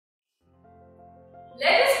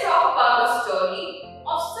let us talk about the story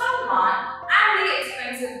of Salman and the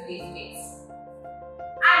expensive briefcase.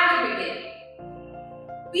 At the beginning,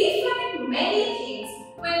 we find many things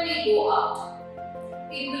when we go out.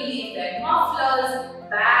 People leave their mufflers,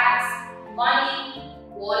 bags, money,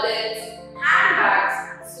 wallets,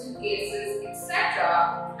 handbags, suitcases,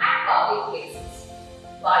 etc. at public places.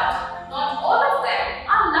 But not all of them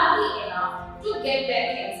are lucky enough to get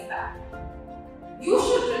their things back. You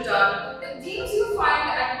should return the things you find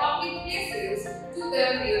at public places to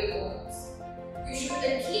their real owners. You should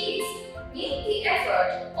at least make the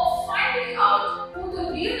effort of finding out who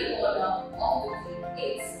the real owner of the thing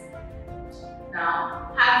is.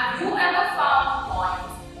 Now, have you ever found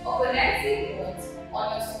coins or currency notes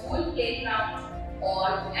on your school playground or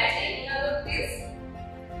at any other place?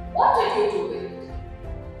 What did you do with it?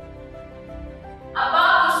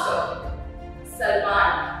 About the story.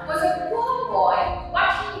 Salman was a poor boy, but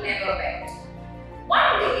he never begged.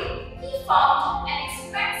 One day, he found an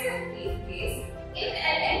expensive briefcase in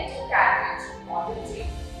an empty carriage on the train.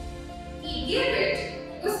 He gave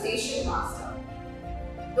it to the station master.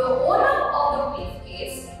 The owner of the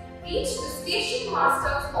briefcase reached the station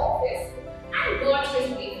master's office and got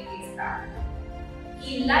his briefcase back.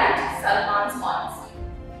 He liked Salman's honesty.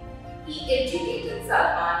 He educated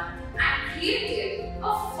Salman and created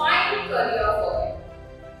a fine career for him.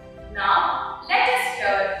 Now, let us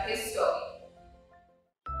hear his story.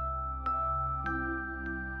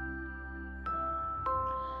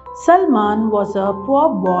 Salman was a poor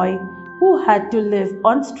boy who had to live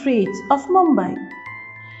on streets of Mumbai.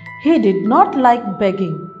 He did not like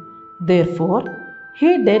begging. Therefore,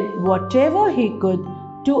 he did whatever he could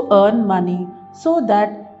to earn money so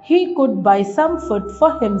that he could buy some food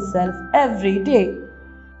for himself every day.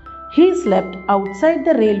 He slept outside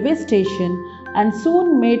the railway station and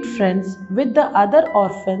soon made friends with the other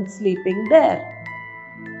orphans sleeping there.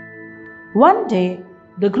 One day,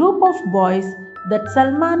 the group of boys that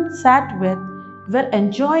Salman sat with were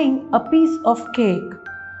enjoying a piece of cake,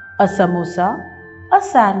 a samosa, a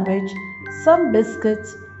sandwich, some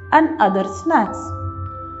biscuits, and other snacks.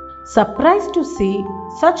 Surprised to see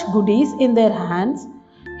such goodies in their hands,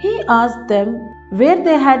 he asked them where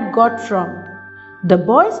they had got from. The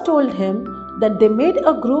boys told him that they made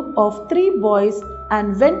a group of 3 boys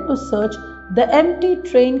and went to search the empty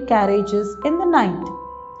train carriages in the night.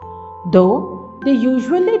 Though they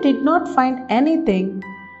usually did not find anything,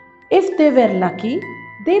 if they were lucky,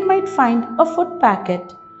 they might find a food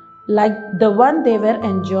packet like the one they were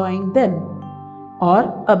enjoying then,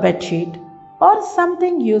 or a bedsheet, or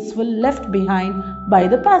something useful left behind by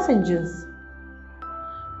the passengers.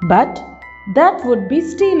 But that would be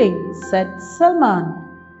stealing, said Salman.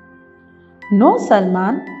 No,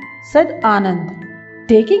 Salman, said Anand.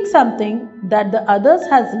 Taking something that the others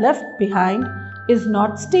has left behind is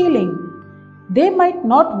not stealing. They might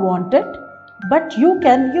not want it, but you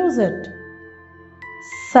can use it.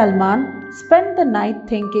 Salman spent the night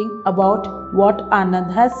thinking about what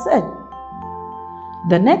Anand has said.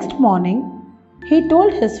 The next morning, he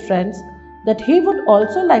told his friends that he would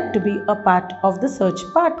also like to be a part of the search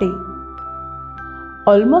party.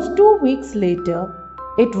 Almost 2 weeks later,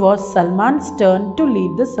 it was Salman's turn to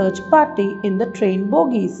lead the search party in the train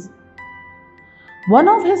bogies. One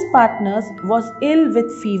of his partners was ill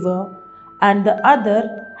with fever and the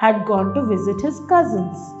other had gone to visit his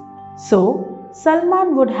cousins. So,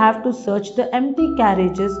 Salman would have to search the empty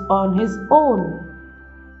carriages on his own.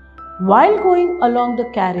 While going along the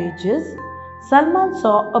carriages, Salman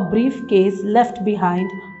saw a briefcase left behind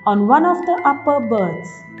on one of the upper berths.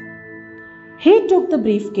 He took the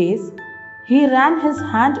briefcase. He ran his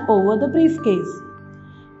hand over the briefcase.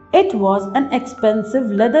 It was an expensive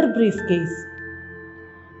leather briefcase.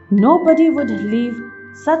 Nobody would leave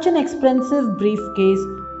such an expensive briefcase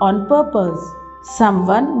on purpose.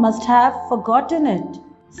 Someone must have forgotten it.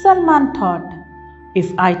 Salman thought,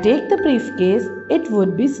 if I take the briefcase, it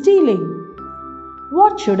would be stealing.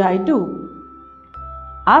 What should I do?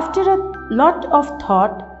 After a lot of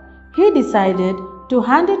thought, he decided to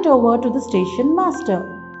hand it over to the station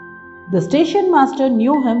master. The station master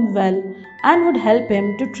knew him well and would help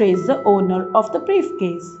him to trace the owner of the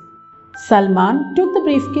briefcase. Salman took the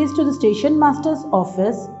briefcase to the station master's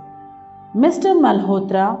office. Mr.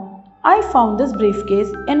 Malhotra, I found this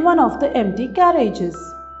briefcase in one of the empty carriages,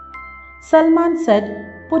 Salman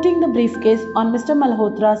said, putting the briefcase on Mr.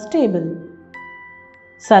 Malhotra's table.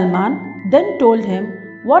 Salman then told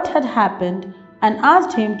him what had happened and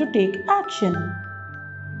asked him to take action.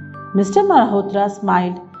 Mr. Malhotra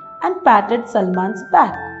smiled and patted Salman's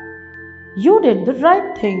back. You did the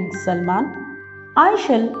right thing, Salman. I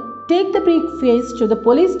shall take the briefcase to the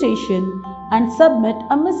police station and submit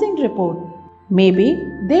a missing report. Maybe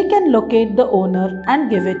they can locate the owner and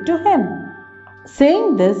give it to him.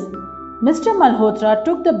 Saying this, Mr. Malhotra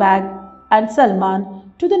took the bag and Salman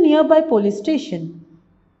to the nearby police station.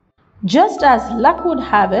 Just as luck would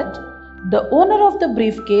have it, the owner of the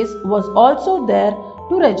briefcase was also there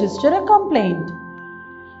to register a complaint.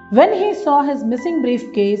 When he saw his missing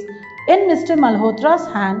briefcase in Mr. Malhotra's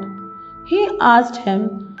hand, he asked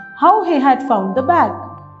him how he had found the bag.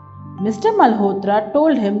 Mr. Malhotra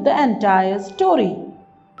told him the entire story.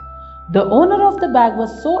 The owner of the bag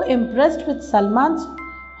was so impressed with Salman's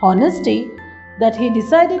honesty that he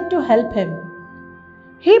decided to help him.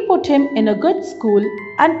 He put him in a good school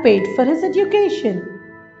and paid for his education.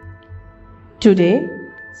 Today,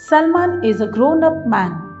 Salman is a grown-up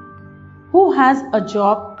man who has a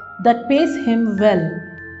job that pays him well.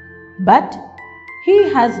 But he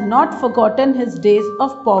has not forgotten his days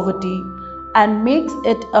of poverty and makes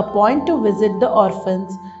it a point to visit the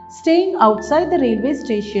orphans staying outside the railway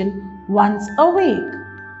station once a week.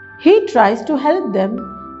 He tries to help them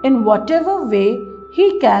in whatever way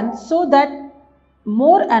he can so that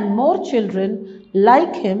more and more children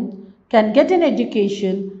like him can get an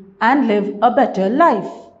education and live a better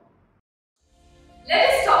life. Let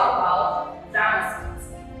us talk about grammar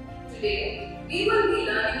skills. Today, we will be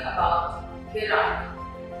learning about gerund.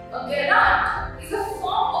 A gerund is a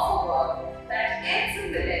form of a verb that ends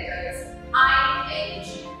in the letters ing.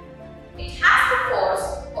 It has the force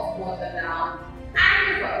of both a noun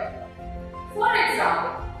and a verb. For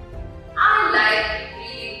example, I like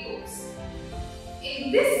reading books.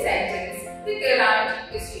 In this sentence, the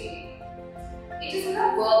gerund is reading. It is in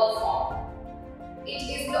a verb form. It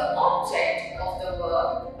is the object of the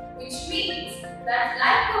verb, which means that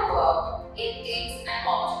like a verb, it is an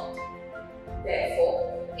object.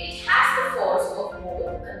 Therefore, it has the force of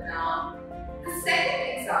both a noun. The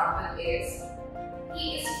second example is,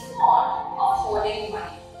 he is fond of hoarding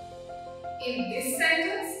money. In this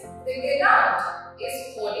sentence, the gerund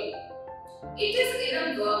is hoarding. It is in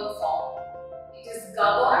a verb form. It is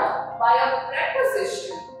governed by a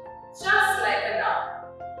preposition just